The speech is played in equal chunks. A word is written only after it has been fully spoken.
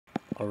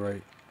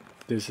Alright,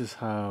 this is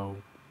how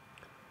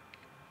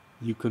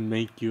you can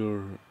make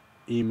your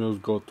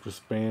emails go through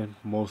spam,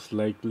 most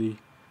likely.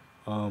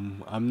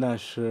 I'm not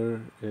sure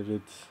if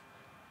it's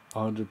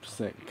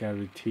 100%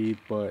 guaranteed,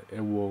 but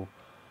it will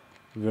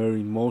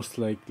very most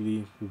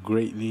likely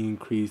greatly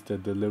increase the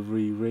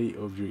delivery rate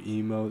of your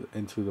email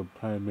into the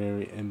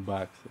primary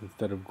inbox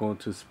instead of going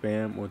to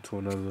spam or to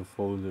another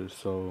folder.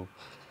 So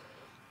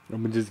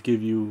I'm gonna just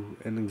give you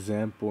an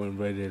example and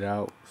write it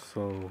out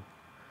so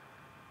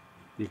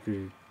you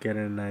could get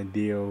an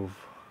idea of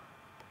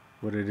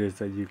what it is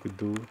that you could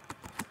do.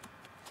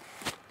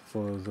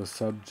 For the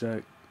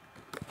subject,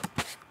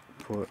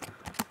 put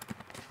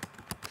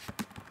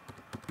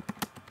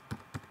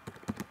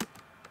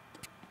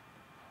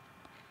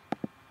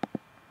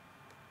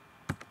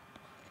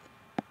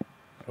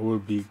it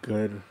would be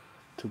good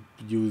to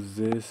use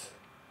this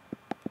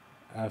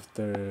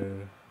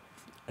after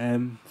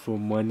M for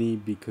money,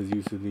 because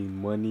usually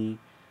money,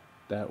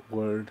 that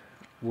word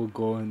will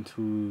go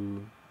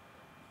into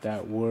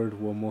that word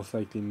will most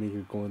likely make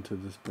it go into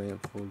the spam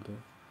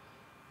folder.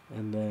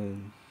 And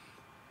then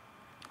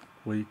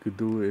what you could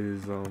do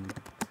is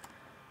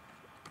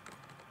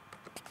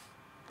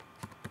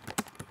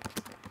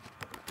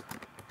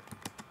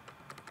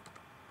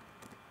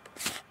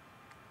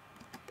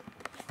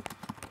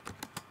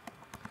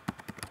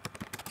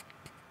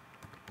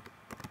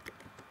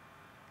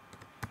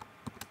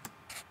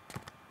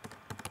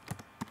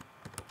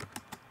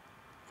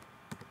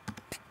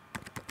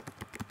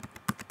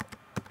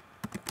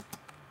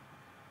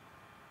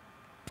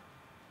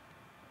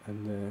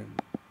and then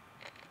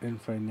in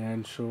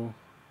financial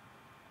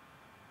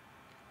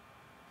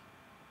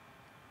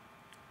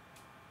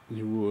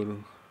you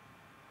would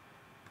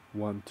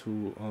want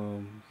to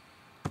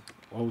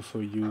also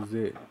use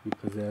it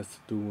because it has to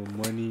do with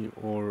money,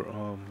 or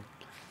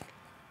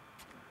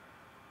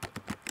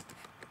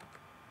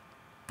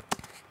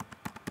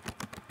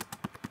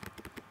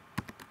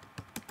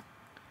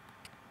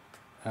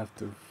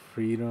after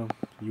freedom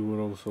you would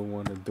also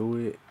want to do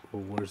it,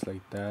 or words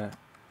like that,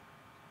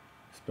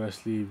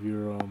 especially if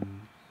you're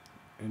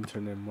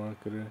internet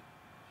marketer.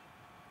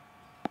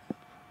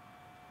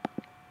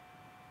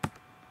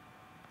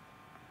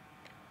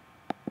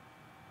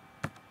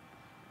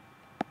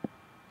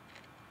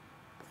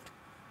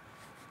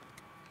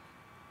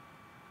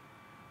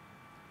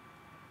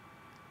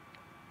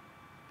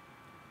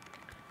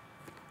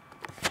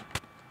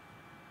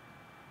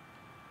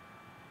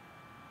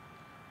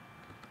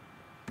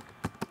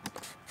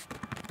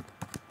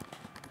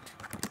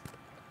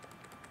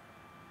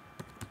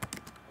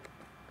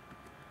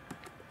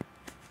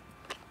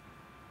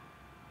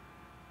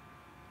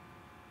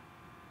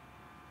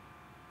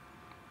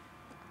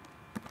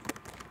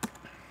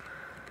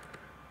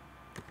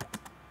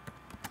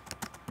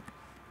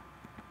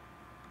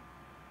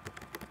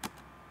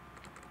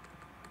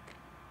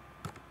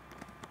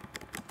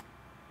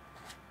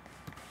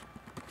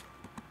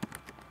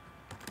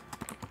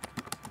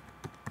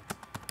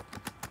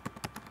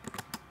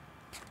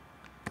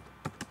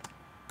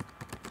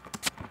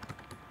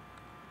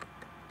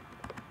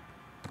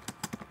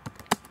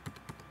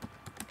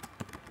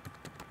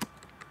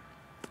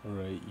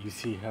 Alright, you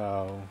see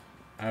how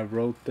I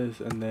wrote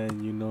this, and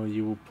then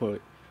you will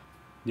put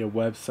your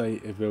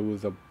website if it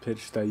was a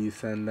pitch that you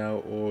send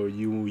out, or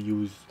you will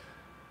use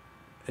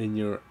in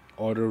your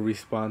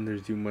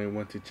autoresponders. You might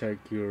want to check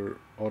your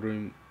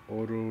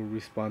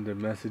autoresponder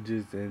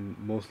messages and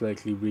most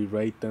likely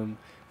rewrite them,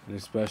 and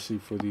especially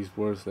for these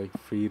words like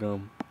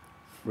freedom,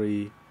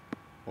 free,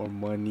 or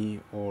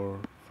money, or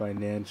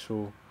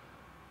financial,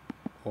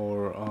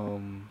 or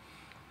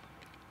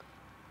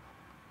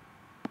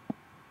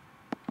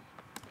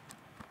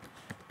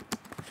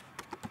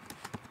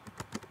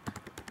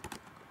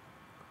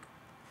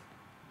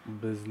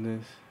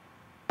business,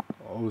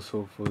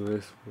 also for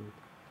this word.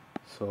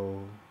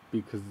 So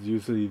because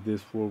usually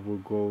this word will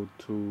go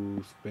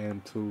to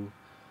spam too.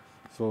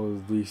 So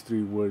these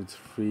three words: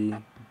 free,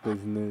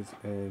 business,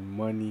 and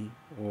money,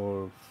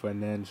 or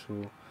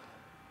financial,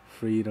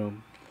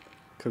 freedom,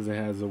 because it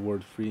has the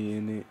word free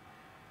in it.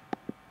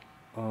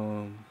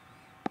 Um,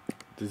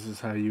 this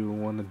is how you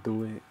want to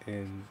do it,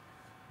 and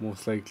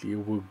most likely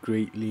it will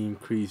greatly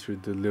increase your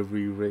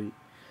delivery rate.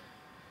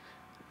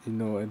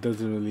 It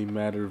doesn't really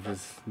matter if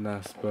it's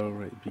not spelled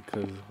right,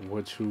 because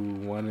what you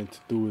wanted to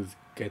do is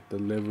get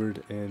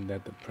delivered and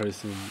that the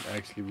person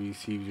actually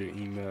receives your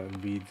email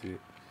and reads it.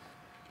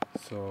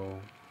 So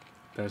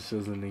that's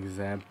just an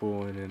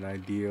example and an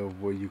idea of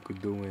what you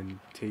could do, and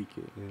take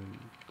it and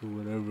do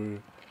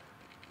whatever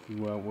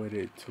you want with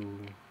it to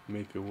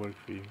make it work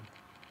for you.